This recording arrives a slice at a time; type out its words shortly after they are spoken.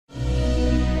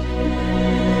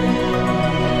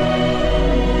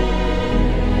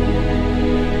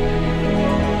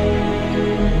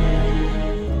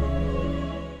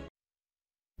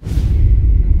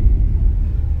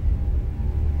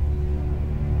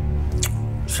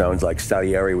Sounds like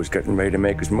Salieri was getting ready to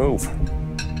make his move.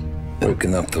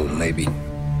 Working up to it, maybe.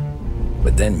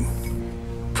 But then,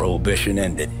 Prohibition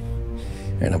ended.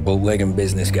 And the bootlegging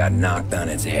business got knocked on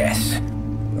its ass.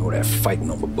 That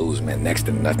fighting over booze meant next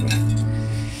to nothing.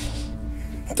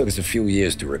 It took us a few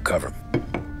years to recover.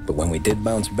 But when we did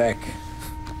bounce back,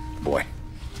 boy,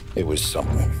 it was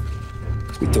something.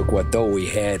 We took what dough we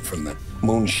had from the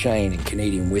moonshine and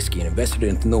Canadian whiskey and invested it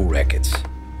into new rackets.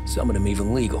 Some of them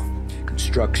even legal.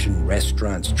 Construction,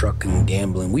 restaurants, trucking,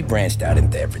 gambling. We branched out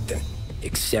into everything,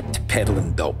 except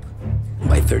peddling dope. And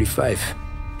by 35,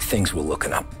 things were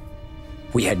looking up.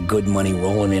 We had good money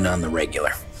rolling in on the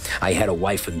regular. I had a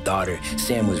wife and daughter.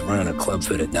 Sam was running a club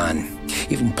for the Don.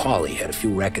 Even Paulie had a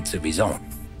few rackets of his own.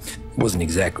 He wasn't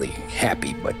exactly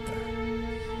happy, but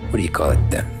what do you call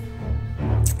it then?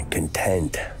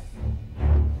 Content.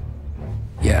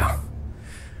 Yeah,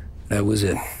 that was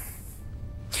it.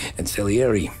 And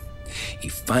Salieri, he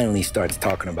finally starts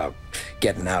talking about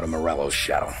getting out of Morello's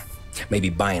shadow. Maybe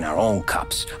buying our own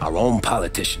cops, our own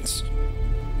politicians.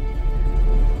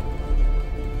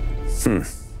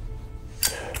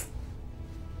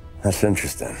 That's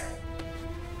interesting.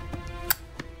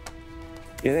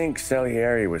 You think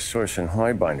Salieri was sourcing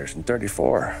highbinders in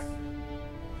 34?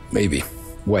 Maybe.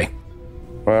 Why?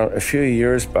 Well, a few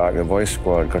years back, the Vice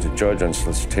Squad got a judge on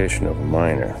solicitation of a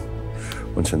minor.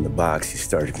 Once in the box, he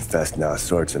started confessing all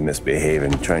sorts of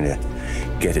misbehaving, trying to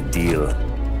get a deal.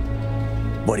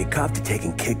 But he copped to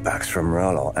taking kickbacks from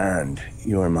Morello and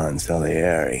your man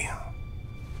Salieri.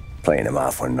 Playing them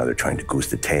off one another, trying to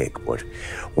goose the take. But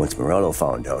once Morello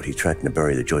found out, he threatened to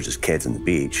bury the judge's kids on the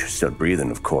beach. Still breathing,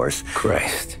 of course.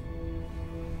 Christ.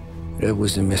 That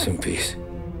was the missing piece.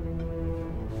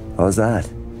 How's that?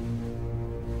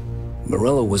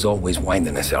 Morello was always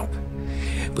winding us up.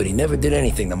 But he never did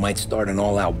anything that might start an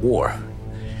all-out war.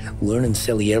 Learning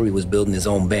Salieri was building his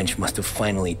own bench must have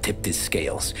finally tipped his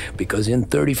scales. Because in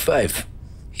 35,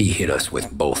 he hit us with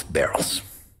both barrels.